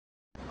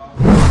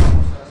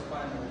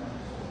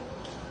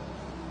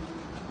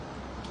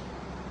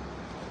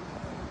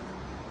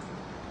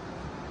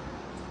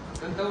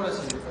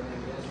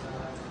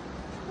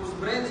उस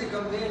ब्रेन से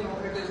कम then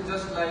it is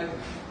just like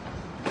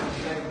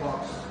black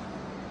box.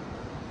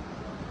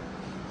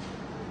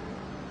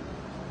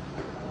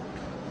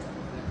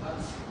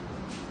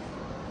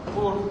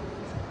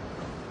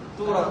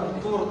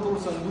 तूर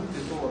संदूक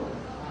ते तूर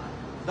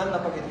दन्ना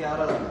पके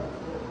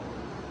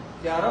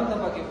त्यारम था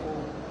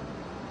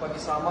पके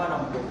सामान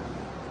हमको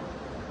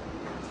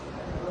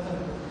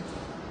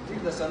ठीक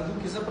द संदूक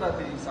की सब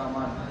राहते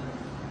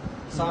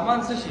सामान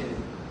से शेर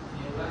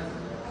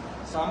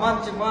सामान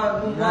चे माल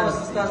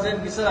सस्ता से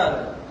किसर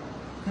आलं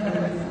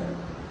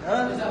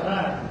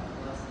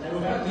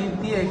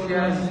किंमती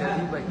अशिया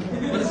शरी बाकी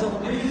बस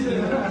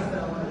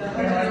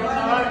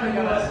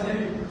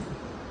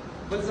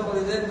सब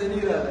दे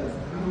नहीं रहा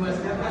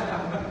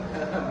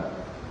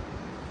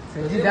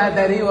सजीदा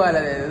दरी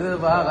वाला है तो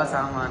बागा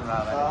सामान रहा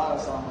है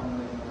सामान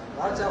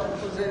अच्छा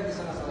ऊपर से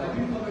किसना सला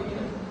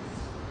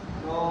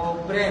नो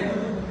ब्रेन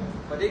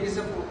बड़े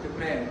किसे पूछते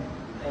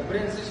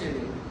ब्रेन से शेर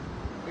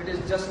it is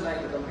just like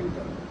a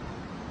computer.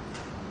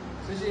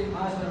 So she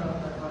master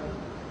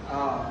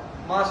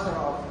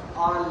of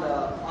all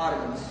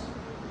organs.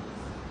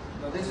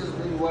 Now this is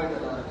very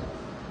vital organ.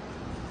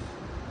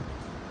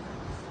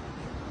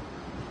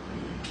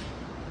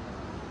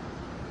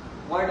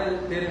 Vital,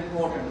 they're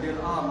important.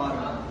 They're organ.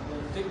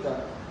 ठीक था.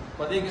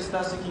 पदे किस्ता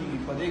सीखी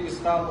पदे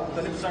किस्ता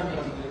मुख्तलिफ सन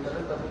की कल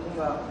तक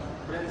दूंगा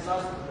ब्रेन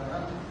साफ होगा ना.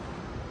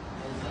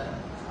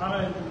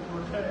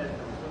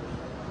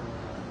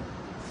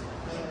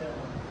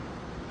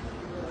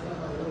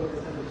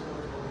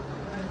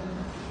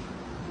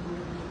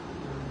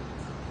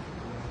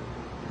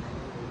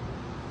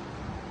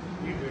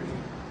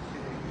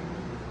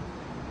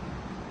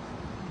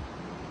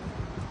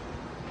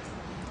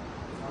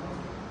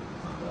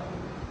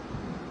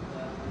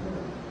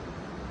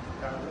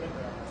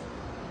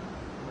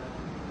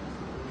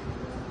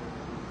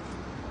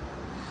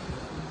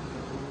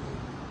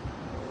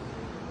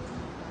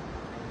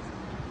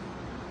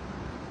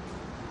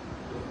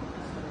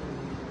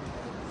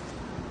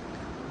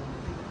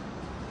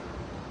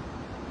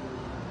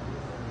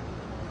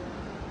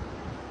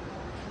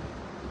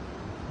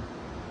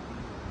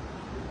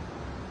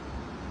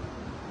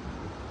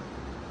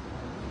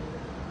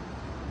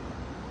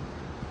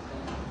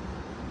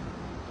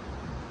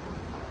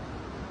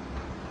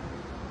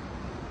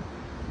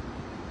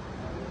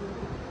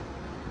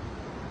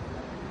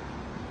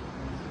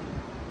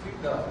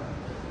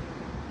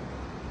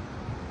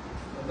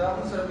 The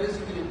answer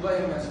basically by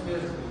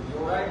hemispheres.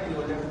 Your right,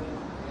 your left.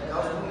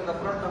 Also in the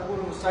front of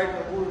the side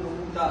of the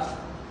muda,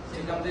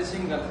 say come the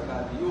single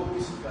card. You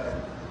piece card.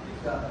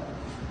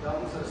 The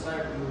answer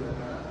side view.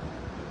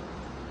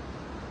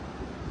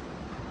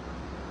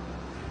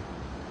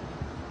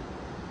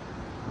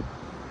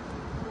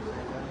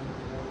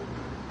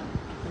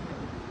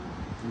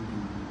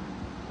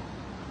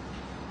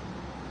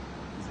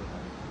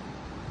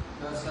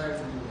 The side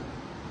view.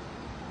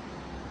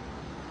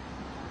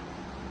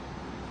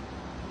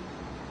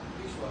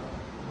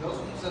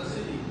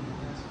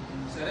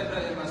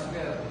 Cerebral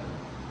hemisphere.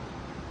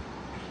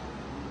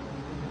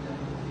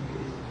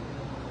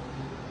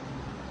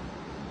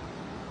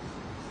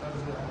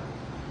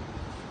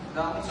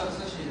 The answer is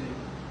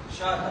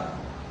shada.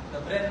 The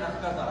brain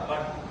nakata,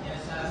 but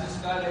this is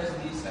called as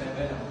the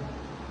cerebellum.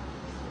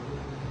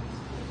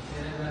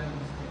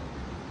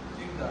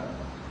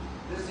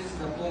 This is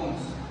the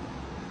bones.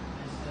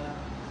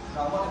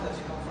 The one that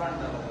you confront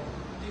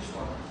this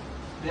one.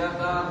 They are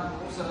the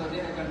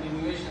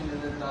continuation.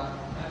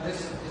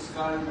 This is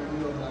called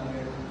medulla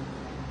oblongata.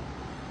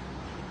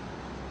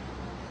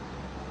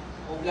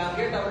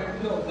 Oblongata or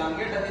medulla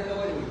oblongata is the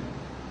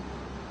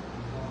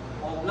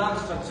oblong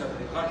structure.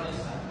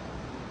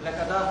 Like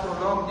that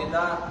prolonged,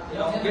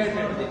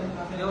 elongated.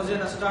 They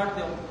also start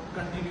the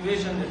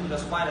continuation into the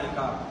spinal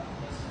cord.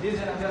 This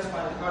is another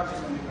spinal cord is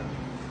going to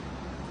continue.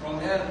 From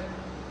there,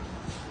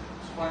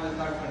 spinal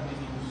cord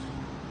continues.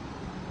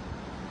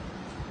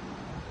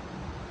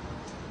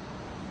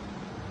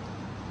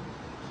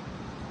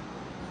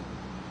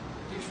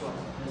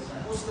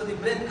 उसका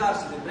brain का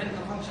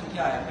function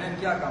क्या है brain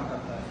क्या काम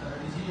करता है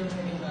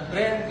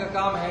brain का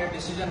काम है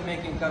डिसीजन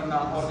मेकिंग करना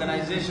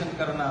ऑर्गेनाइजेशन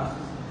करना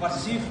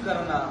परसीव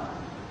करना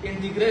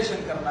इंटीग्रेशन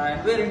करना and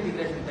where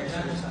integration takes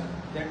place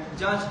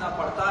जांचना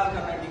पड़ताल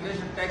करना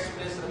integration takes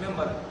place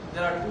remember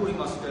there are to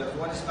hemispheres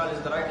one is called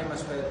as the right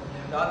hemisphere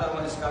the other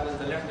one is called as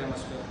the left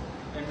hemisphere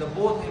and the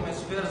both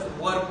hemispheres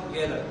work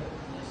together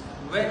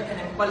when an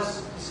impulse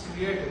is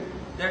created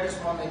that is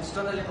from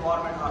external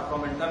environment और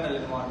from internal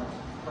environment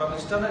from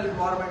external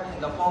environment in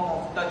the form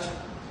of touch,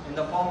 in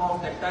the form of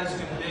tactile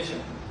stimulation,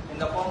 in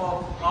the form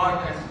of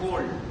hot and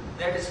cold,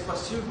 that is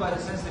perceived by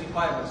the sensory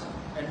fibers,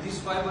 and these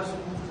fibers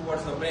move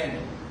towards the brain.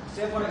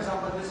 Say for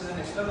example, this is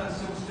an external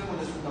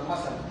stimulus to the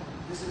muscle.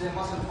 This is a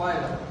muscle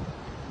fiber.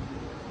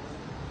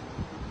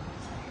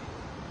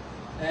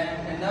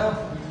 And now,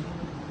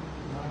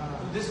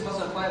 this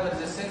muscle fiber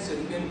is a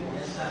sensory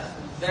input.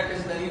 That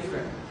is the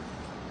efferent.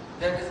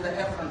 That is the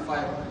efferent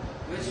fiber,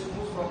 which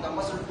moves from the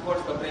muscle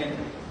towards the brain.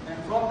 And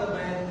from the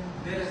brain,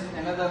 there is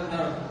another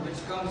nerve which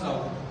comes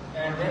out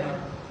and then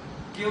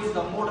gives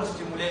the motor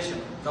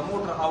stimulation, the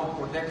motor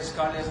output, that is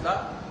called as the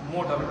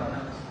motor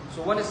nerve.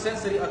 So one is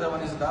sensory, other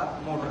one is the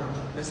motor.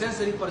 The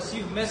sensory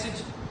perceive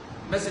message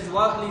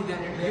vastly,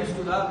 then it gives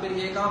to the, फिर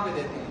ये कहाँ पे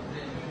देते हैं?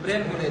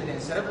 Brain को देते हैं.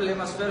 Cerebral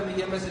hemisphere में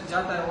ये मैसेज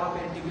जाता है, वहाँ पे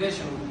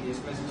इंटीग्रेशन होती है इस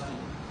मैसेज की.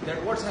 That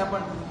what's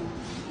happened to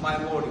my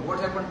body, what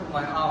happened to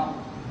my arm?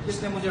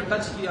 किसने मुझे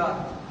टच किया?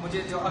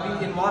 मुझे जो अभी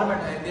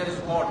environment है, there is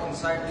what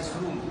inside this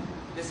room.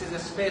 This is a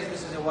space,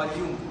 this is a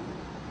volume,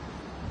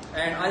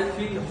 and I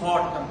feel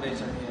hot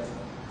temperature here.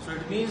 So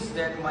it means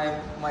that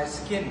my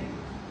skin,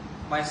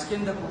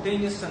 the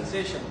cutaneous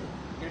sensation,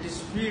 it is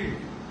filled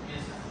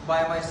by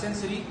my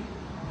sensory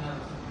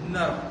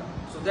nerve.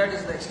 So that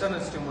is the external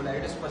stimuli.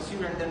 It is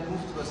perceived and then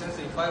moves through the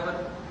sensory fiber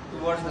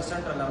towards the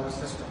central nervous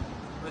system,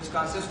 which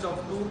consists of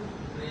two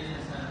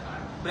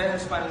brain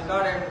and spinal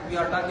cord, and we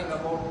are talking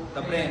about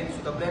the brain.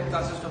 So the brain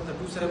consists of the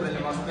two cerebral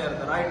hemispheres,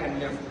 the right and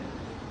left.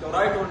 तो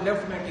right और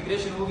left में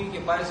integration होगी कि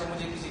बाहर से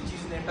मुझे किसी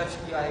चीज़ ने टच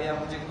किया है या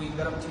मुझे कोई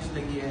गर्म चीज़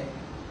लगी है.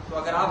 तो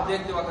अगर आप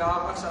देखते हो, अगर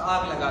आप अक्सर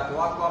आग लगाते हो,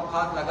 आग को आप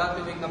हाथ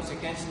लगाते हो एकदम से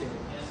खींचते हो,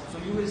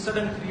 so you will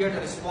sudden create a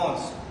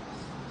response.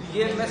 तो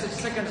ये मैसेज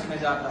सेकंड्स में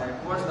जाता है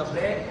towards the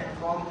brain, and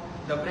from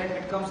the brain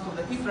it comes to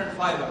the efferent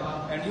fibre,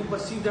 and you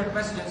perceive that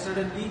message and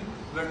suddenly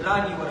withdraw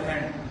your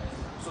hand.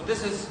 So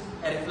this is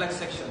a reflex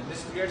section.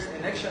 This creates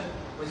an action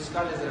which is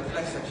called as a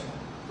reflex section.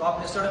 तो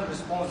आपने sudden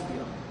response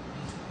दिया,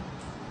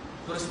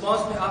 तो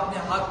response में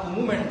आपने हाथ को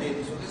movement they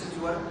the. So this is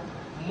your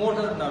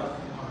motor nerve.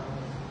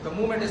 The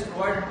movement is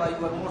provided by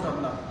your motor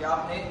nerve. कि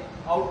आपने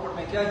output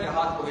में क्या किया,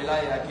 हाथ को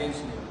हिलाया या खींच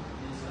लिया.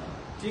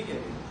 ठीक है.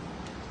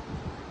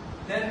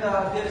 Then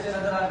there is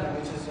another organ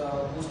which is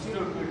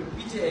posterior to it.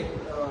 पीछे एक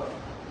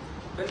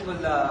बिल्कुल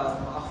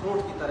अखरोट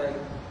की तरह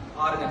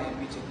organ है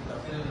पीछे की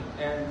तरफ,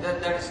 and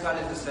that is called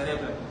as the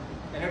cerebellum.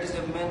 And it is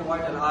a main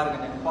vital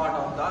organ and part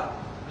of the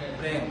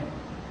brain.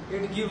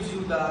 It gives you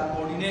the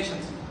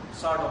coordination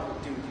sort of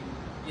activity.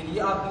 यानी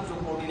ये आपकी जो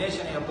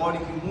coordination है, बॉडी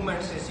की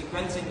मूवमेंट्स है,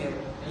 सीक्वेंसिंग है,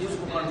 ये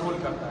उसको कंट्रोल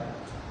करता है,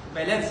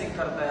 बैलेंसिंग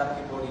करता है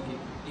आपकी बॉडी की,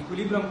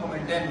 इक्विलिब्रियम को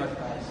मेंटेन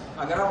रखता है.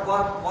 अगर आप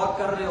वॉक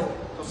कर रहे हो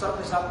तो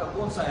सरफेस आपका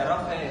कौन सा है,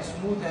 रफ है,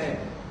 स्मूथ है,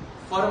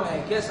 फर्म है,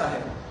 कैसा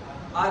है,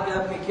 आगे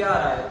आप में क्या आ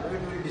रहा है, तो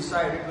it will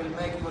decide, it will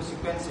make your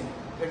sequencing,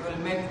 it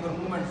will make your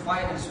movement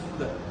fine and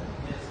smoother.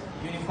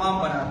 Uniform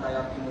बनाता है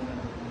आपकी मूवमेंट,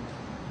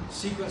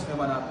 सीक्वेंस में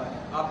बनाता है,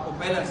 आपको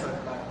बैलेंस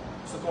रखता है.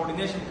 सो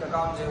कोऑर्डिनेशन का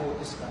काम जो है वो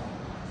इसका है,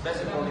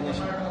 बेसिक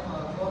कोऑर्डिनेशन.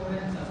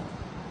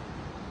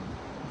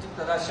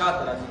 जितना शाद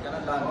राजी का ना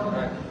लान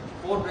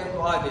फोर ब्रेन तो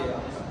आ गया,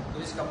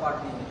 तो इसका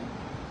पार्ट नहीं है,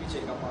 पीछे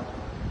का पार्ट है.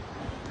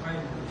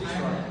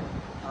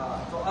 हाँ,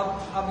 तो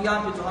अब यहाँ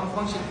पे जो हम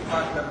फंक्शन की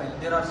बात कर रहे हैं,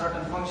 there are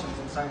certain functions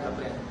inside the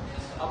brain.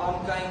 अब हम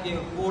कहेंगे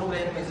फोर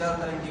ब्रेन में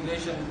ज़्यादातर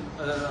इंटीग्रेशन,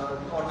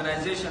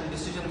 ऑर्गेनाइजेशन,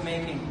 डिसीजन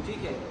मेकिंग.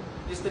 ठीक है.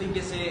 इस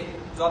तरीके से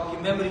जो आपकी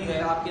मेमोरी है,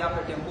 आपके यहाँ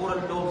पे टेम्पोरल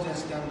लोब्स हैं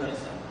इसके अंदर,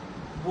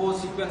 वो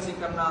सीक्वेंसिंग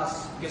करना,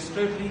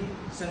 गेस्ट्रेटरी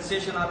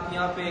सेंसेशन आपके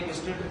यहाँ पे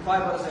गेस्ट्रेटरी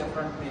फाइबर्स है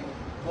फ्रंट में,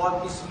 वो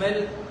आपकी स्मेल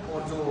और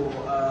जो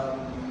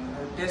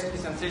टेस्ट की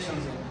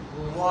सेंसेशंस हैं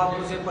वो आपको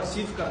उसे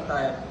परसीव करता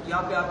है.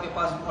 यहाँ पे आपके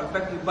पास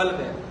ऑल्फैक्टरी बल्ब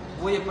है,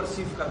 वो ये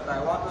परसीव करता है.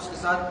 वहाँ पे उसके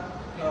साथ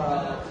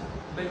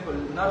बिल्कुल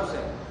नर्व्स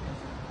है,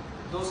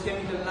 those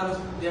chemical nerves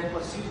they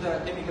perceive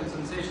the chemical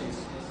sensations.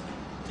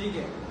 ठीक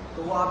है.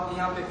 तो वो आपके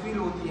यहाँ पे फील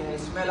होती है,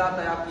 स्मेल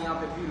आता है आपके यहाँ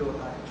पे फील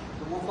होता है,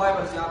 तो वो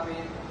फाइबर्स यहाँ पे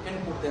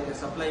इनपुट देते हैं,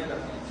 सप्लाई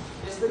करते हैं.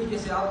 इस तरीके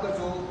से आपका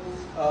जो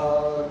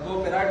दो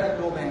पैराइटल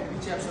लोब हैं,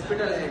 पीछे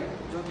ऑक्सीपिटल है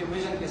जो कि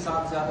विजन के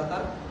साथ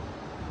ज़्यादातर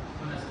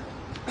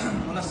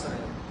मुनस्सर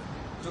है,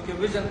 जो कि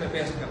विजन पे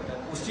बेस्ट करता है.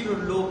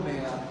 पोस्टीरियर लोब में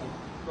है आपकी.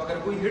 तो अगर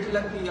कोई हिट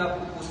लगती है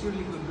आपको,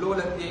 पोस्टीरियरली कोई ब्लो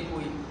लगती है,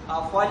 कोई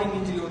आप फॉलिंग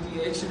इंजरी होती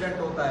है, एक्सीडेंट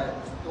होता है,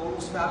 तो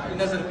उसमें आपकी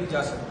नज़र भी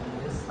जा सकती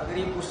है अगर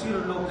ये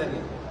पोस्टीरियर लोब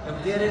लगे. If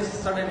there is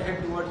sudden hit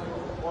towards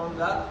on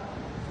the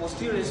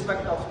posterior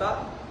aspect of the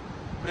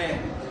brain,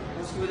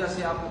 उसकी वजह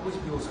से आपको कुछ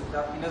भी हो सकता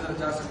है, आपकी नज़र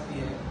जा सकती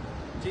है.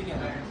 ठीक है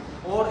ना.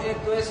 और एक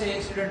तो ऐसे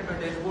एक्सीडेंट में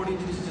डेड बॉडी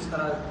जिस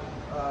तरह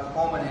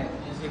कॉमन है,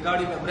 ये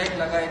गाड़ी में ब्रेक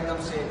लगा एकदम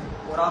से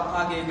और आप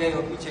आगे गए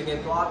और पीछे गए,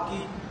 तो आपकी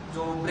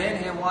जो ब्रेन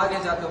है वो आगे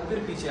जाता है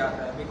फिर पीछे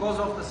आता है,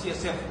 बिकॉज ऑफ द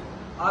CSF.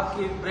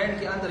 आपके ब्रेन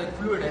के अंदर एक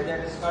फ्लूइड है,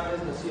 that is called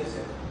as the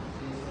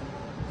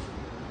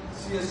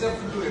CSF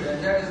fluid, and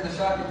that is the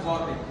shock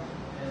absorbing.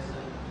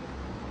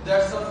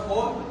 That's all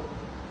for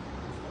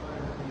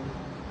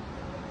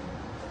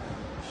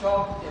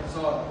shock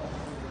absorb.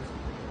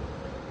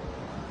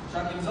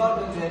 Shock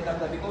absorbing जो है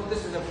करता है, because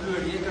this is a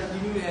fluid, ये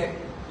कंटिन्यू है.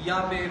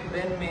 यहाँ पे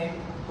ब्रेन में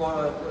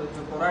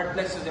जो कोराइड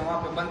प्लेक्सस है वहाँ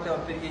पे बनते हैं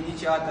और फिर ये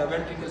नीचे आता है,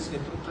 वेंट्रिकल्स के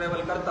थ्रू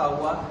ट्रेवल करता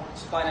हुआ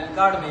स्पाइनल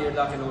कार्ड में ये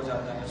दाखिल हो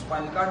जाता है,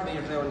 स्पाइनल कार्ड में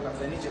ये ट्रेवल करता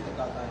है, नीचे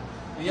तक आता है.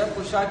 तो ये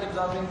आपको शॉक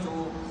एब्जॉर्बिंग जो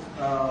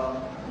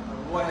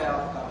वो है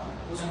आपका,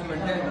 उसको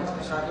मेंटेन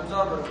शॉक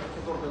एब्जॉर्बर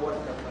के तौर पर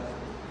वर्क करता है.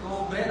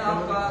 तो ब्रेन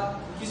आपका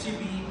किसी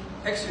भी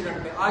एक्सीडेंट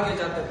में आगे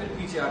जाता है फिर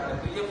पीछे आता है.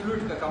 तो ये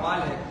फ्लूइड का कमाल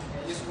है,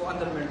 इसको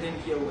अंदर मेंटेन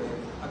किए हुए है.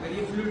 अगर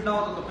ये फ्लूइड ना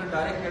होता तो फिर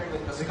डायरेक्ट हेड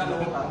विद स्कल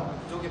होता,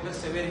 जो कि फिर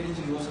सेवियर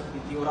इंजरी हो सकती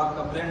थी और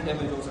आपका ब्रेन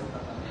डैमेज हो सकता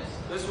था.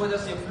 तो इस वजह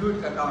से फ्लूइड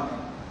का काम है.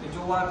 कि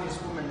जो वहाँ पे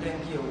इसको मेंटेन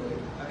किए हुए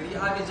हैं। अगर ये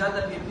आगे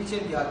ज़्यादा भी पीछे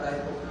भी आता है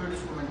तो फ्लूइड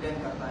इसको मेंटेन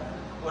करता है।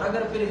 और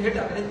अगर फिर हिट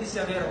अगर इतनी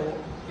सेवेयर हो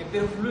कि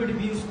फिर फ्लूइड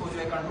भी उसको जो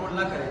है कंट्रोल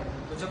ना करे,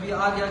 तो जब ये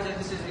आगे आ जाए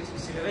जैसे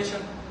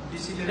एक्सीलरेशन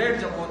डिसीलरेट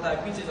जब होता है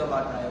पीछे जब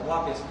आता है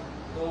वापस,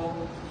 तो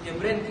ये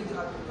ब्रेन की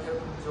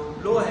जो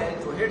ब्लो है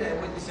जो हिट है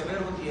वो इतनी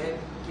सेवेयर होती है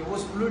कि वो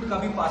उस फ्लूइड का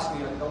भी पास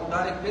नहीं रखता, वो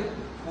डायरेक्ट फिर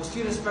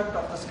उसी रिस्पेक्ट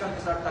ऑफ द स्कल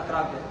के साथ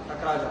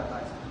टकरा जाता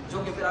है,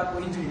 जो कि फिर आपको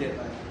इंजरी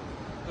देता है।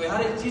 तो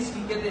हर एक चीज़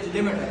की कहते हैं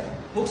लिमिट है।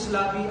 हुक्स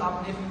लॉ भी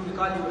आपने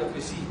निकाल ली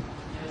एफएसी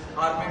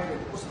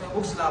आर्मेट्रिक, उसमें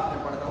हुक्स लॉ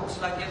आपने पढ़ा था। हुक्स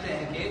लॉ कहते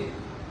हैं कि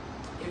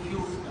if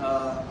you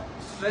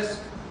stress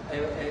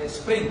a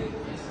spring,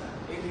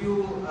 if you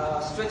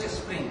stretch a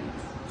spring,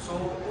 so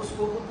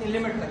उसको उतनी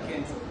लिमिट तक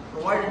खींचो,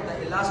 provided the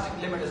elastic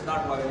limit is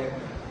not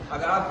violated।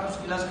 अगर आपने उस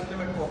इलास्टिक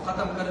लिमिट को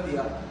खत्म कर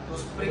दिया तो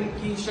स्प्रिंग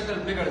की शक्ल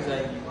बिगड़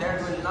जाएगी, that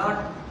will not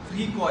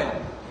recoil,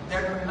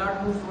 that will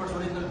not move towards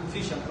original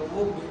position, तो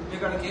वो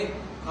बिगड़ के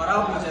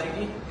खराब हो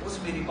जाएगी,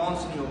 उसमें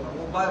रिबाउंस नहीं होगा,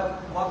 वो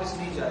वापस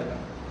नहीं जाएगा।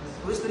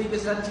 तो इस तरीके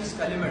से हर चीज़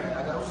का लिमिट है।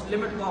 अगर उस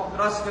लिमिट को आप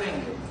क्रॉस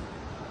करेंगे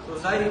तो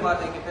जाहिर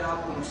बात है कि फिर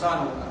आपको नुकसान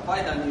होगा,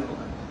 फायदा नहीं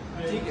होगा।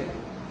 ठीक है।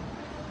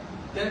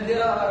 Then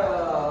there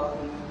are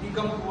we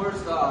come towards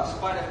the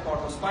spinal cord.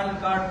 The spinal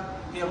cord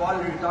we have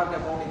already talked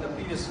about in the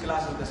previous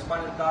classes. The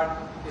spinal cord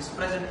is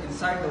present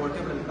inside the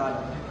vertebral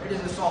column. It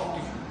is a soft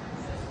tissue.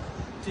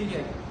 ठीक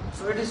है.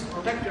 So it is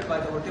protected by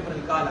the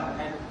vertebral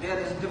column, and there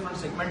is different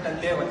segmental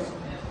levels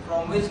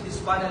from which the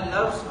spinal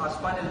nerves or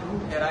spinal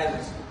root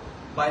arises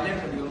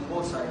bilaterally on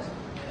both sides.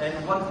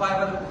 And one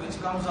fiber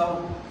which comes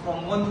out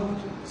from one root,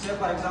 say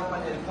for example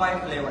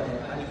L5 level है,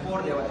 L4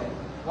 level है,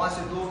 वहाँ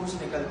से दो roots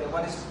निकलते हैं,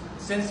 one is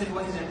sensory,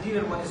 one is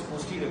anterior, one is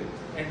posterior.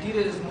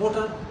 Anterior is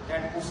motor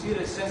and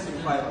posterior is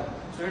sensory fiber.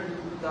 So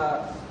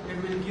it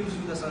will gives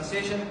you the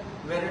sensation,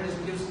 where it is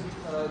gives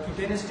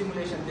cutaneous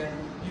stimulation, then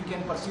you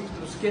can perceive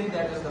through skin,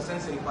 that is the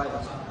sensory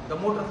fibers. The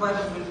motor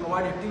fibers will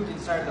provide activity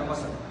inside the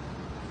muscle.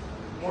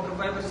 Motor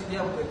fibers सीधे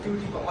आपको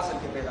activity को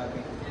muscle के पैदा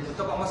करेंगे,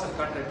 तो तब muscle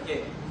contract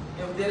किए।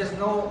 If there is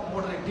no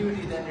motor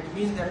activity, then it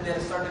means that there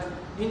is certain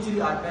injury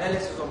or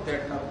paralysis of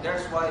that nerve.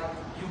 That's why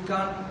you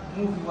can't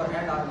move your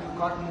hand or you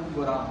can't move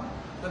your arm.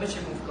 तो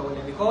नहीं move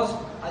करोगे because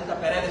आज का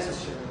paralysis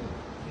है,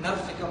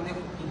 nerve से कम नहीं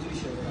injury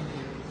है।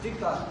 ठीक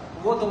था?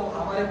 वो तो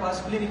हमारे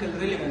पास clinical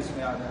relevance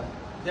में आ गया।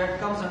 That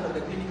comes under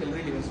the clinical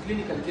relevance,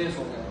 clinical case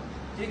हो गया।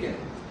 ठीक है?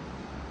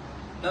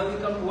 Now we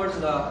come towards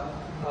the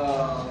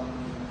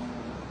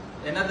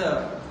another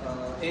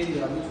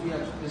area which we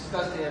have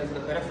discussed here is the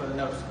peripheral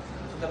nerves.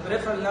 The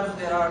peripheral nerves,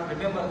 there are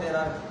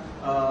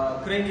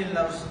cranial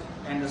nerves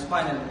and the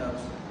spinal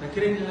nerves. The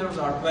cranial nerves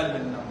are 12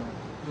 in number.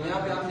 जो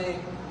यहाँ पे हमने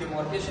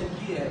demarcation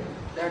की है,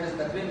 that is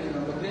the cranial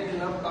nerve. The cranial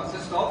nerve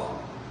consists of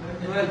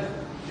 12.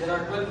 There are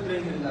 12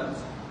 cranial nerves,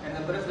 and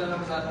the peripheral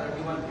nerves are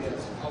 31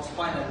 pairs of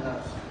spinal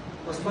nerves.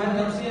 The spinal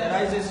nerves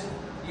arises,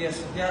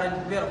 yes, they are in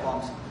pair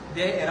forms.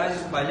 They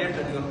arises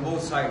bilaterally on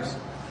both sides.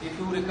 If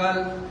you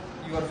recall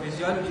your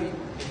physiology,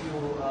 if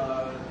you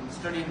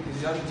study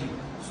physiology,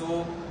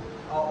 so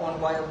on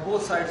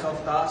both sides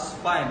of the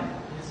spine,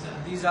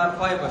 these are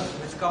fibers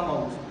which come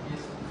out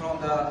from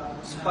the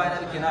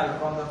spinal canal,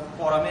 from the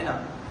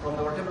foramina, from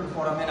the vertebral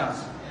foramina.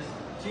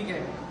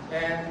 Okay?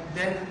 And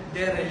then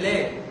they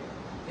relay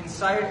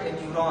inside a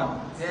neuron.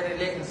 They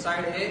relay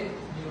inside a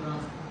neuron.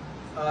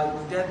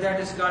 That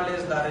is called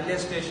as the relay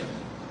station,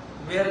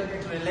 where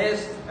it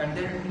relays and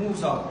then it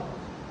moves out.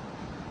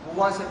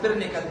 वहाँ से फिर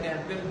निकलते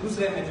हैं, फिर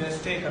दूसरे में जो है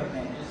स्टे करते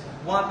हैं,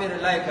 वहाँ पे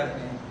रिलाई करते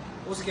हैं।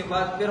 उसके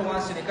बाद फिर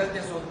वहाँ से निकलते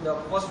हैं। So the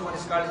first one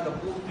is called as the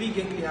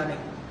pre-ganglionic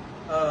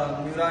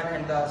neuron,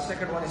 and the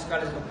second one is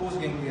called as the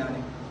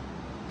post-ganglionic.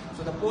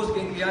 So the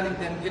post-ganglionic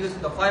then gives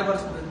the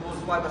fibers.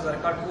 Those fibers are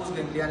called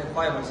post-ganglionic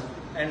fibers,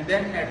 and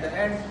then at the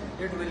end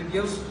it will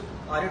gives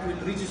or it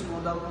will reaches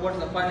towards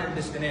the final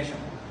destination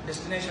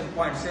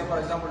point. Say for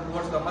example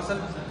towards the muscle.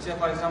 Say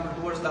for example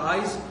towards the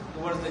eyes,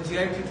 towards the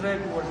GI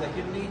tract, towards the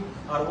kidney,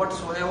 or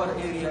whatsoever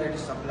area it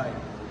is supplied.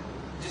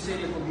 जिस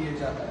area को दिया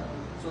जाता है.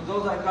 So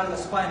those are called the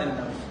spinal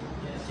nerves.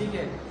 ठीक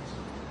है?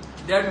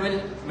 That will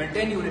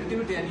maintain your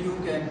activity, and you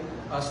can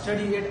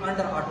study it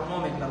under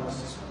autonomic nervous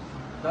system.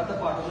 That's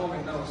the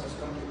autonomic nervous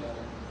system.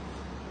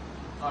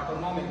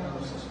 Autonomic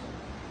nervous system.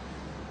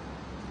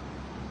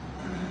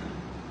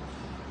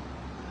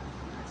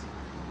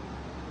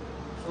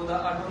 So the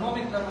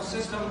autonomic nervous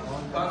system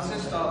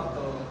consists of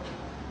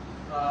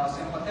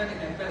sympathetic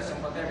and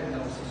parasympathetic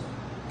nervous system.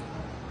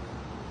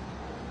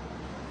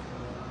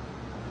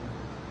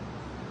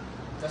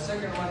 The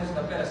second one is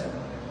the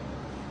parasympathetic.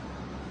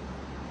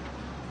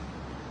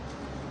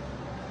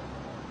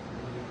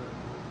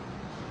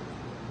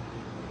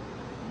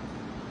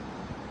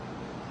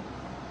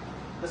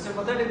 The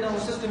sympathetic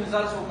nervous system is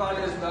also called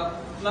as the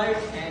flight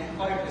and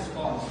fight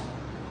response.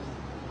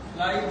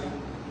 Flight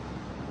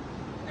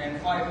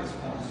and fight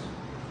response.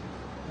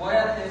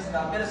 Whereas the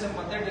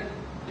parasympathetic,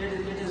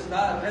 it is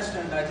the rest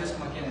and digest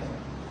mechanism.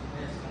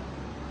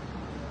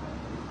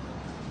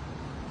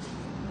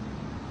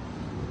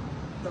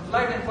 The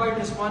flight and fight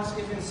response,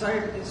 if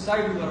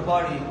inside your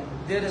body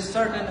there is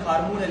certain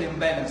hormonal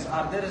imbalance,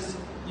 or there is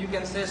you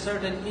can say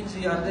certain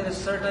injury or there is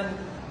certain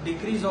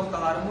decrease of the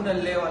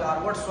hormonal level or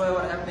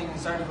whatsoever happening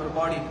inside your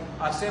body.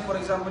 Or say for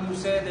example you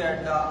say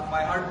that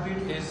my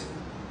heartbeat is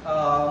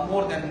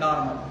more than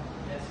normal.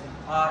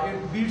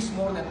 It beats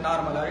more than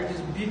normal, or it is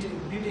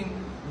beating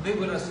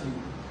vigorously.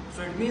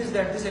 So it means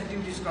that this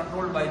activity is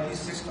controlled by this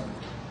system,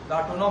 the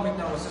autonomic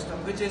nervous system,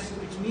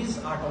 which means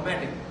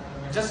automatic,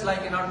 just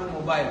like an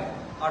automobile.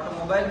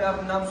 Automobile में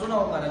आपने नाम सुना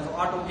होगा ना, जो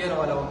auto gear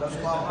वाला होता है,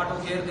 उसको आप ऑटो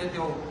गियर देते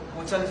हो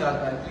वो चल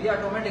जाता है। तो ये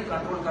ऑटोमेटिक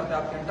कंट्रोल करता है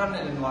आपके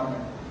internal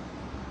environment.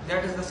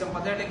 That is the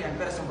sympathetic and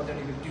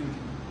parasympathetic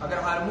activity. अगर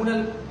हार्मोनल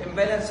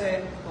इम्बैलेंस है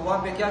तो वहाँ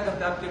पे क्या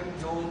करता है, आपके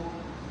जो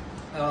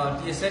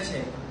TSH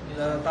है,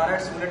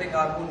 थायराइड स्टिमुलेटिंग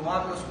हार्मोन, वहाँ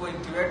पे उसको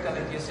एक्टिवेट करता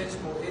है, TSH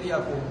को, एरिया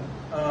को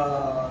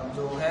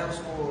जो है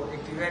उसको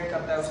एक्टिवेट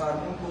करता है, उस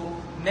हार्मोन को।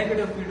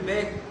 नेगेटिव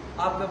फीडबैक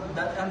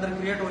आपके अंदर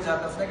क्रिएट हो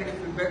जाता है, उस नेगेटिव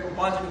फीडबैक को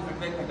पॉजिटिव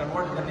फीडबैक में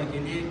कन्वर्ट करने के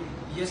लिए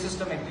ये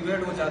सिस्टम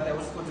एक्टिवेट हो जाता है,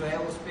 उसको जो है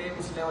उस पर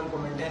उस लेवल को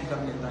मेंटेन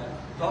कर लेता है।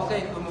 तो आपका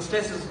एक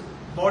होमोस्टेसिस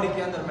बॉडी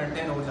के अंदर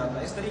मेंटेन हो जाता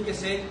है। इस तरीके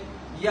से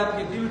ये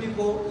आपकी एक्टिविटी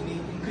को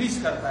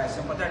इंक्रीज करता है,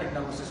 sympathetic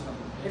nervous system.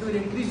 It will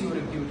increase your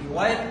activity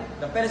while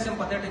the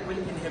parasympathetic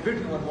will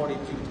inhibit your body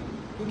activity.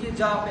 क्योंकि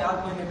जहाँ पे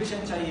आपको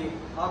इनहिबिशन चाहिए,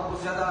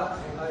 आपको ज्यादा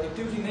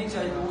एक्टिविटी नहीं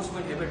चाहिए, तो उसको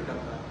इनहिबिट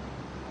करता है।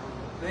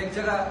 तो एक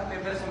जगह पे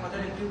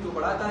पैरासिम्पैथेटिक एक्टिविटी को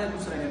बढ़ाता है,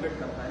 दूसरा इनहिबिट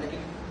करता है। लेकिन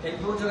एक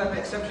दो जगह पे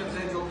एक्सेप्शंस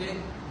है, जो कि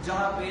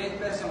जहाँ पे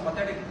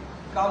पैरासिम्पैथेटिक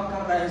काम कर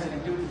रहा है इस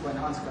एक्टिविटी को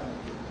एनहांस करने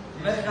के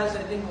लिए। मेरे ख्याल से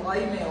आई थिंक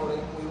आई में और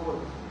कोई और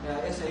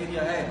ऐसा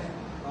एरिया है,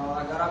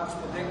 अगर आप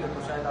उसको देख ले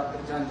तो शायद आप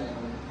फिर जान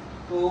जाएंगे।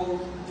 तो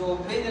जो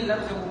क्रेनियल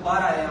नर्व है वो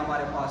 12 है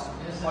हमारे पास,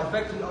 और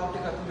फैक्ट्री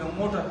ऑप्टिकल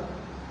मोटर,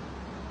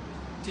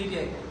 ठीक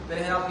है। फिर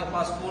है आपके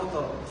पास फोर्थ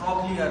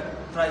ट्रोक्लियर,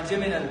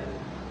 ट्राइजेमिनल,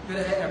 फिर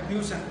है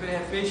एब्ड्यूसन, फिर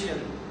है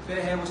फेशियल, फिर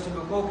है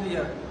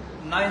वेस्टिबुलोकोक्लियर,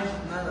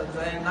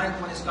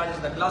 नाइन्थ वन इसका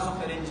द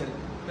ग्लासोफेरेंजियल,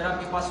 फिर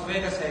आपके पास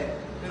वेगस है,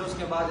 फिर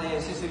उसके बाद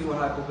है सिसिली और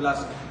हाइपोग्लास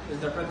is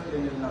the 12th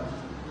cranial nerve,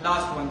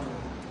 last one जो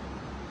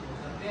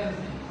है।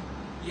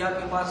 ये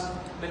आपके पास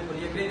बिल्कुल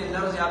ये क्रेनियल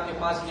नर्व्स है आपके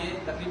पास, ये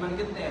तकरीबन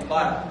कितने हैं,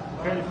 12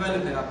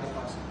 है आपके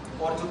पास।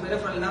 और जो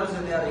पेरिफेरल नर्व्स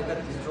है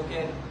 31, जो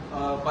कि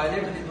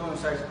बायलेटरली दोनों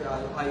साइड्स पे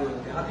आए हुए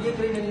हैं। अब ये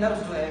क्रेनियल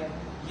नर्व्स जो है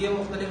ये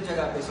मुख्तलिफ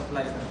जगह पे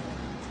सप्लाई करते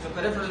हैं। जो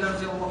पेरिफेरल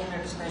नर्व्स है वो अपने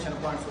डेस्टिनेशन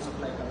पॉइंट्स को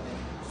सप्लाई करते हैं।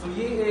 सो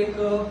ये एक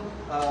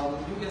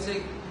you can say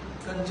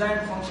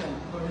conjoint function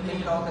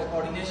इनका होता है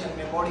कोऑर्डिनेशन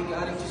में, बॉडी की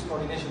हर एक चीज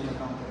कोऑर्डिनेशन में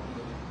काम करती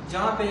है।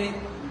 जहाँ पे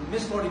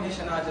मिस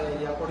कोऑर्डिनेशन आ जाए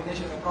या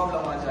कोऑर्डिनेशन में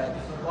प्रॉब्लम आ जाए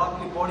तो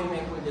आपकी बॉडी में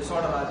कोई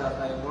डिसऑर्डर आ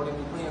जाता है, बॉडी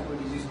में कोई ना कोई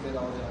डिजीज पैदा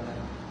हो जाता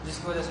है,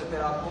 जिसकी वजह से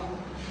फिर आपको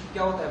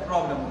क्या होता है,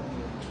 प्रॉब्लम होती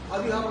है।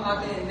 अभी हम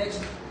आते हैं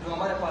नेक्स्ट जो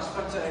हमारे पास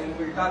स्ट्रक्चर है,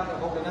 will talk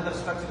about another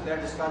structure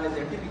that is called as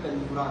a typical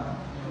neuron.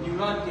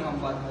 Neuron की हम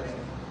बात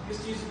करेंगे, किस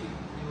चीज की,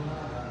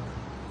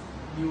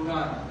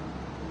 न्यूरॉन।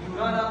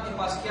 न्यूरॉन आपके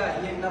पास क्या है,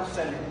 ये नर्व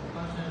सेल है,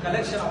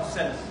 कलेक्शन ऑफ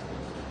सेल्स,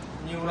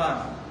 न्यूरॉन,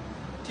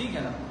 ठीक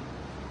है ना।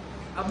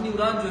 अब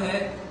न्यूरॉन जो है,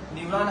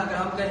 न्यूरॉन अगर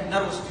हम कहें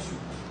नर्वस टिश्यू,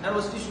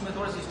 नर्वस टिश्यू में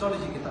थोड़ी सी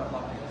हिस्टोलॉजी की तरफ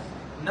आते हैं।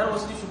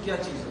 नर्वस टिश्यू क्या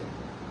चीज है,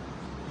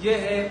 ये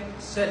है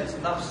sales,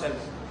 nerve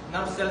cells.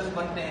 Nerve cells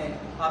बनते हैं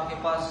आपके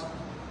पास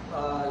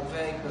जो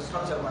है एक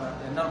स्ट्रक्चर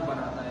बनाते हैं, नर्व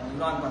बनाता है,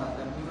 न्यूरॉन बनाता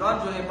है। न्यूरॉन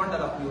जो है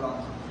बंडल ऑफ न्यूरॉन,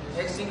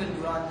 एक सिंगल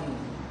न्यूरॉन नहीं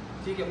है,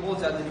 ठीक है, बहुत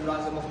ज्यादा न्यूरॉन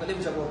है मुख्तलिफ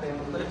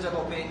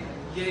जगहों पे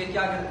ये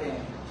क्या करते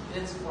हैं,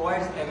 it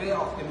provides a way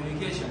of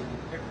communication,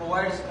 it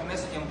provides a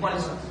message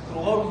impulse through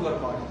out your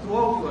body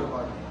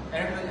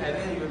and it will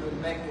aware you, it will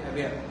make you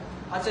aware.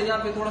 अच्छा, यहाँ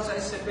पे थोड़ा सा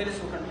इससे पहले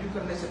इसको कंटिन्यू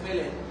करने से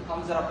पहले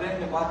हम जरा ब्रेन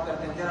में बात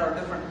करते हैं। There are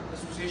different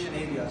association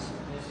areas.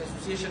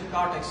 Association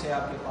cortex है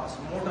आपके पास,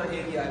 मोटर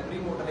एरिया है, प्री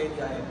मोटर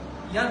एरिया है।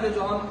 यहाँ पे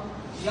जो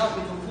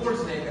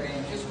फोल्ड्स देख रहे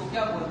हैं इसको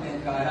क्या बोलते हैं,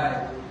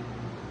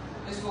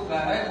 गहराई, इसको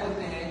गहराई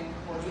बोलते हैं।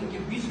 और जो इनके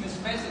बीच में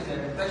स्पेसेस है,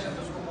 डिप्रेशन,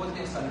 तो उसको बोलते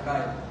हैं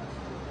सल्काई।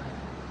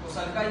 तो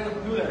सल्काई का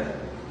प्लूरल है,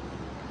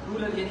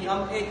 प्लूरल यानी हम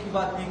एक ही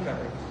बात नहीं कर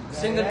रहे।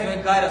 सिंगल जो है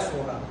गायरस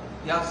होगा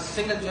या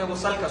सिंगल जो है वो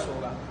सल्कस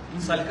होगा,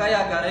 सल्का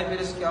या गहराई,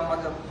 फिर इसका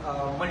मतलब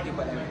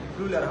मल्टीपल है,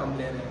 प्लूरल हम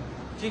ले रहे हैं,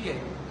 ठीक है।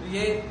 तो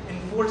ये इन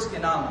फोल्ड्स के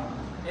नाम है।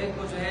 एक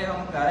को जो है हम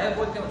गहराई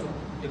बोलते हैं, जो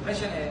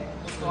डिप्रेशन है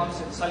उसको हम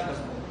सल्कस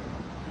बोलते हैं,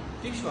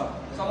 ठीक है,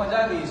 समझ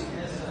आ गई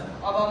इसमें।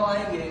 अब हम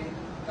आएंगे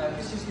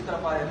किस चीज की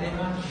तरफ आ रहे थे,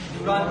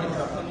 न्यूरॉन की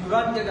तरफ। तो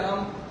न्यूरॉन के अगर हम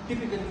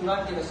टिपिकल न्यूरॉन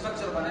के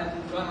स्ट्रक्चर बनाए तो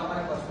न्यूरॉन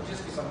हमारे पास कुछ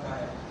इस किस्म का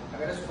है।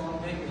 अगर इसको हम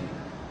देखें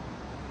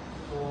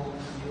तो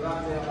न्यूरॉन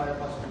जो है हमारे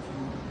पास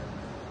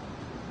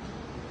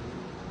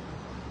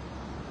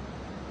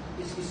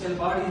इसकी सेल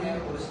बॉडी है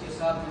और इसके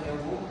साथ जो है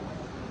वो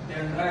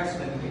डेंड्राइट्स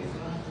लगेंगे,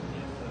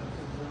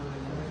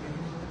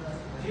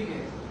 ठीक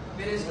है।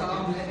 फिर इसका हम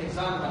जो है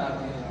एग्जाम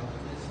बनाते हैं,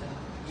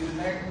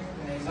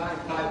 एग्जाम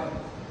फाइबर,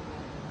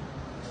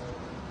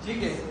 ठीक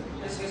है।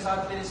 इसके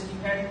साथ फिर इसकी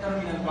एंड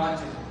टर्मिनल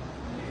ब्रांचेस,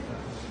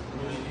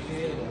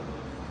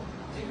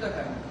 ठीक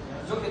है,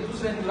 जो कि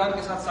दूसरे न्यूरॉन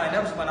के साथ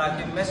साइनेप्स बना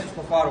के मैसेज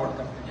को फॉरवर्ड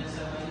करते हैं,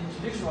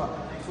 ठीक है।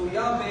 तो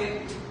यहाँ पे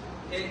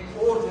एक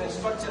और जो है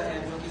स्ट्रक्चर है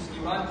जो कि इस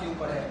न्यूरॉन के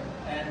ऊपर है,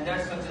 and that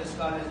structure is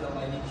called as the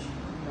myelin sheath.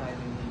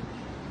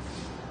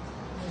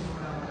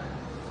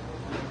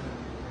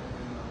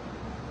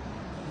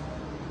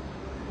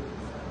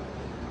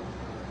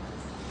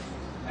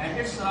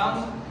 and it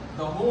surrounds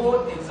the whole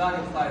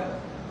axonic fiber.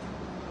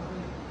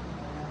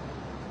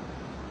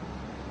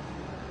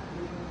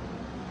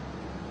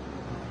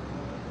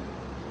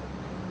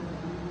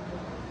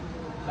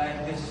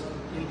 Like this,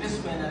 in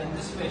this manner, in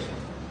this fashion.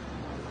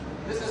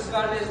 This is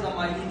called as the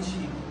myelin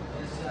sheath.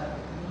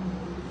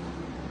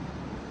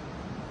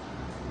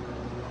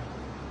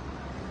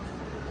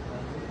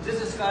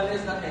 This is called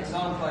as the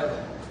axon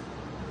fiber.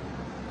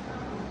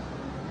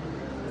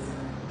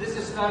 This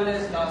is called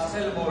as the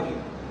cell body.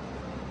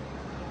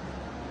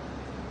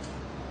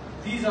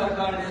 These are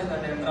called as the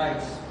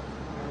dendrites.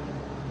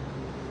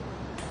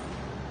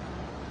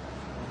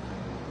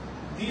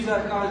 These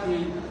are called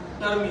the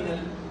terminal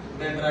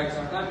dendrites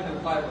or terminal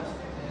fibers.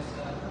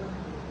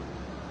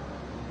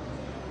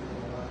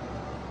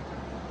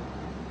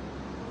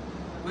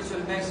 Which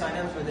will make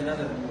synapse with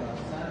another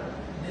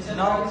neuron.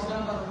 Now,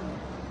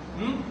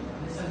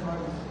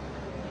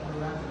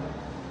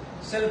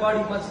 cell body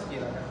मत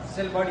किया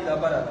cell body दा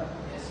बड़ा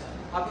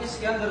अब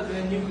इसके अंदर जो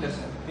है nucleus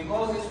है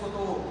बिकॉज इसको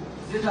तो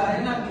जिला है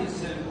ना कि इस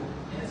सेल को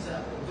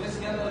तो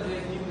इसके अंदर जो है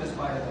न्यूक्लियस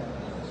पाया जाता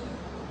है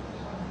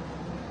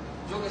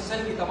जो कि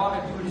सेल की तमाम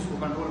एक्टिविटीज को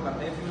कंट्रोल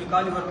करते हैं. If you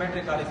recall your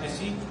matric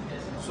आरएफएससी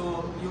so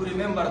you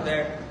remember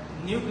that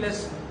nucleus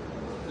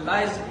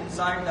lies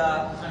inside the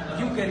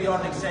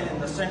eukaryotic cell in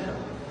the center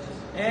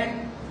and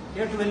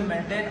it will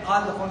maintain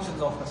all the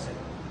functions of the cell.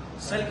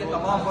 Cell के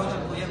तमाम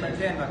function को ये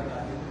maintain रखता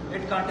है.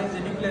 It contains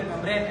a nuclear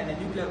membrane and a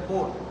nuclear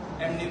core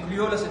and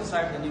nucleolus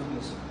inside the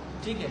nucleus.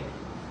 ठीक है,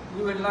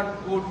 we will not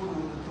go to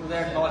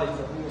that knowledge,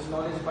 the previous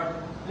knowledge, but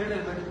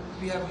little bit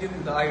we have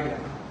given the idea.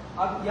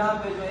 अब यहाँ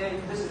पे जो है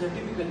this is a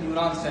typical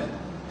neuron cell.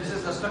 This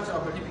is the structure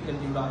of a typical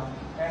neuron.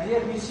 And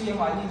here we see a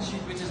myelin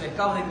sheath which is a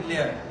covering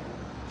layer.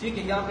 ठीक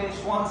है, यहाँ पे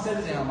Schwann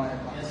cells है हमारे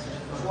पास.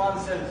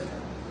 Schwann cells.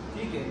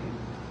 ठीक है.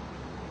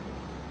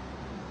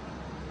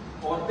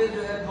 और फिर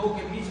जो है दो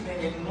के बीच में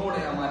एक नोड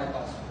है हमारे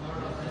पास.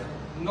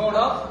 Node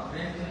of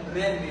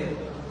Ranvier.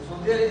 So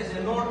there is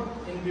a node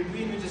in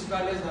between which is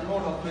called as the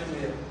node of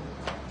Ranvier.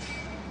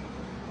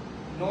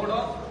 Node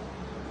of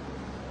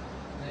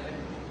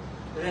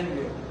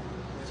Ranvier.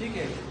 ठीक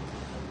है.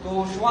 तो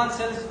Schwann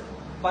cells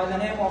by the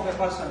name of a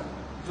person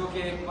जो कि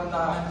एक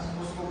बंदा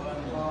उसको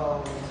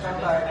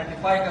करता है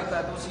आइडेंटिफाई करता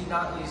है तो उसी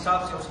हिसाब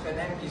से उसके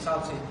नेम के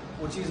हिसाब से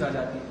वो चीज आ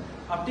जाती है.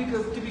 अब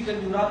टिपिकल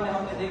न्यूरॉन में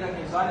हमने देखा कि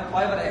एक्सॉनिक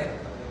फाइबर है.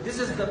 This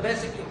is the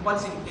basic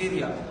इंपल्सिंग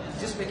area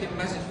जिस पे कि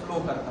मैसेज फ्लो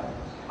करता है.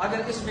 अगर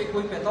इस पे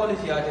कोई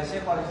पैथोलॉजी आ जाए,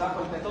 फॉर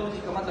एग्जांपल पैथोलॉजी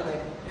का मतलब है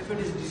if it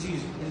is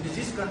disease, in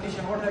disease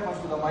condition what happens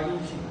to the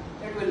myelin sheath,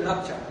 it will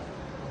rupture,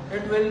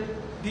 it will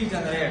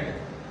degenerate.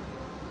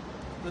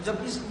 तो जब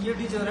ये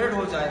डीजनरेट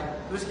हो जाए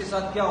तो इसके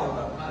साथ क्या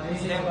होगा?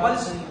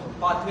 Impulse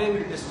pathway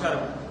will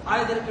disturb.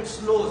 Either it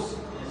slows,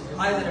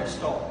 either it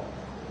stop.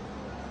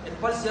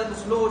 Impulse या तो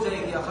slow हो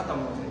जाएगी या खत्म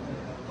हो जाएगी.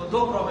 तो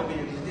दो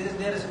probabilities.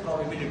 There is a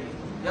probability.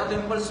 या तो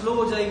impulse slow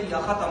हो जाएगी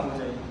या खत्म हो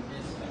जाएगी.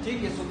 ठीक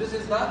है. So this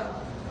is the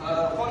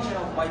function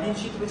of myelin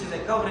sheath, which is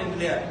a covering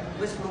layer,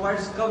 which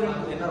provides covering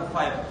to the nerve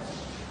fiber.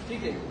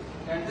 ठीक है.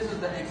 And this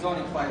is the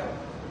axonic fiber.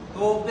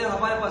 तो फिर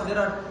हमारे पास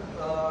there are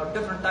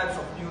different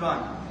types of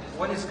neuron.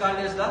 One is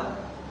called as the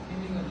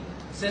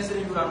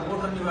sensory neuron,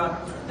 motor neuron,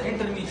 the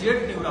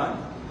intermediate neuron,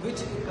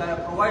 which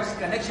provides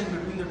connection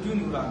between the two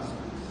neurons,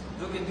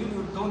 जो कि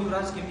दो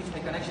neurons के बीच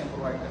में connection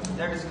provide करता है.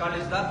 That is called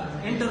as the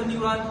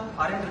interneuron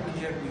or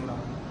intermediate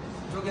neuron,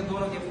 जो कि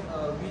दोनों के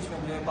बीच में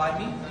जो है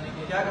बाहमी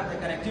क्या करता है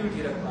कनेक्टिविटी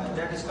रखता है.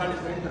 That is called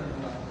as the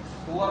interneuron.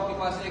 तो वो आपके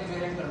पास एक जो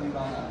है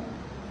interneuron है.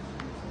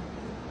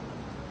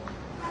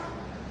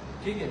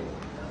 ठीक है.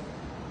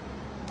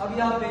 अब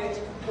यहाँ पे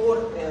और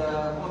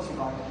कौन सी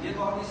बात है, ये तो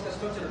हमने इसका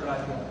स्ट्रक्चर करा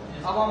दिया.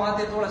 अब हम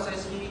आते थोड़ा सा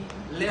इसकी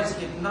लेयर्स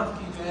की, नर्व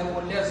की जो है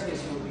वो लेयर्स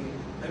कैसी होती है.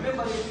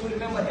 Remember, if you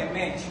remember A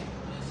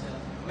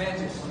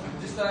matches,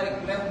 जिस तरह एक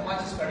लैंप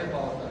माचिस का डिब्बा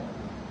होता है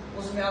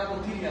उसमें आपको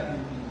तीलियां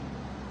मिलती है.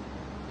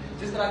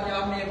 जिस तरह कि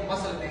आपने एक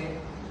मसल में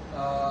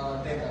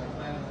देखा,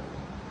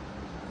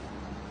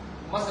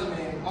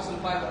 मसल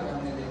फाइबर में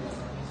हमने देखा.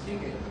 ठीक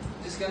है,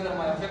 जिसके अंदर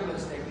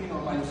मायोफिब्रिल्स, एक्टिन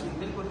और मायोसिन,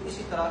 बिल्कुल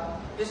इसी तरह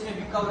इसमें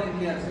भी कवरिंग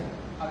लेयर्स है.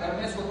 अगर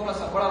मैं इसको थोड़ा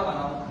सा बड़ा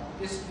बनाऊं,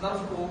 इस नर्व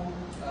को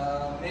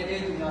मैं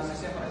एक यहाँ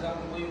से फॉर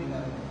एग्जाम्पल कोई भी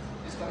नर्व है,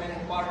 इसका मैंने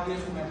पार्ट लिया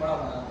इसको मैं बड़ा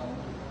बनाता हूँ.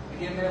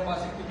 ये मेरे पास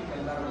एक टिपिकल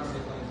नर्व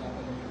है फॉर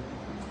एग्जाम्पल.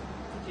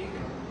 ठीक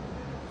है,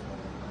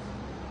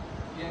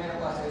 ये मेरे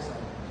पास ऐसा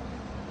है.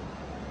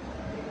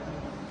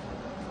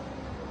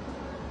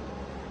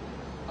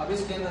 अब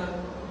इसके अंदर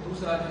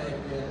दूसरा जो है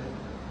प्लेयर है,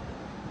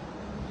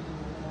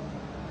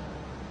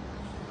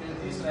 फिर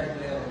तीसरा एक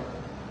प्लेयर है.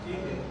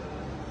 ठीक है,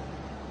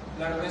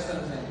 ब्लड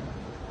वेसल्स हैं.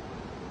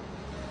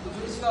 तो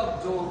जो इसका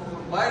जो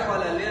बाहर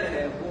वाला लेयर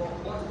है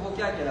वो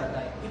क्या कहलाता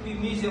है?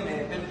 इपीमीजियम है,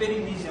 फिर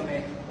पेरीमीजियम है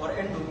और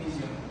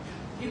एंडोमीजियम.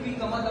 इपी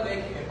का मतलब है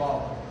कि अबाव,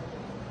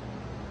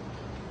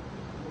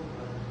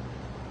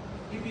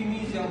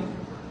 इपीमीजियम.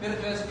 फिर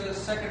जो इसका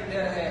सेकंड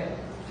लेयर है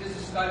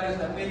जिसका कॉल्ड एज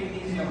द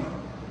पेरीमीजियम,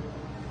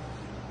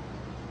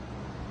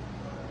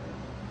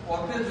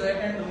 और फिर जो है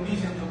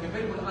एंडोमीजियम जो कि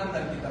बिल्कुल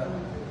अंदर की तरफ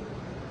है,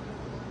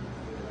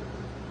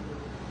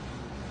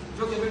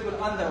 जो कि बिल्कुल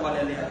अंदर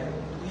वाला लेयर है.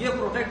 ये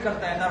प्रोटेक्ट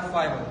करता है नर्व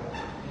फाइबर.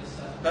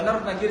 द नर्व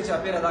ना गिर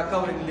जाए the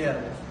covering layer.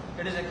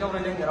 It is a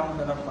covering around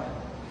the nerve fibre.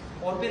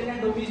 और फिर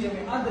एंडोमीजियम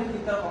में अंदर की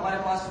तरफ हमारे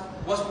पास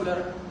वस्कुलर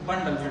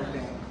बंडल होते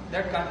हैं.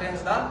 That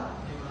contains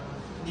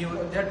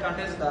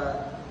the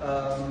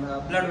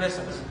blood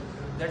vessels.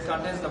 That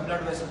contains the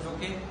blood vessels, जो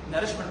कि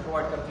nourishment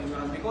provide करती है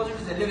neuron, because it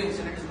is a living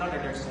cell, it is not a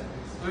dead cell,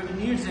 so it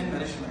needs a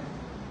nourishment.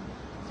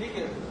 ठीक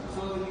है?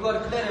 So you are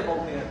clear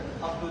about it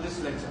up to this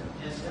lecture.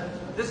 Yes, sir.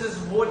 This is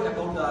whole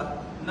about the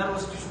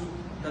nervous tissue,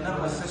 the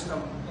nervous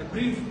system. A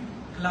brief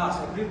class,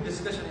 a brief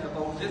discussion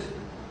about this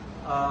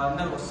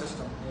nervous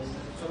system. Yes,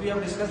 sir. So we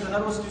have discussed the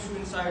nervous tissue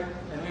inside,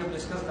 and we have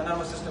discussed the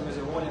nervous system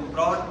as a whole in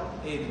broad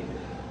area.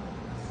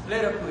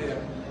 Clear up to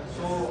here.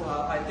 So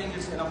I think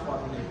it's enough for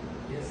today.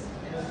 Yes.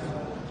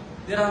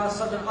 There are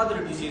certain other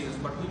diseases,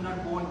 but we will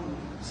not go into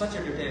such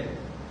a detail.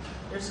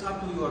 It's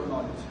up to your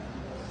knowledge.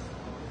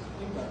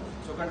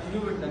 So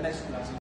continue with the next class.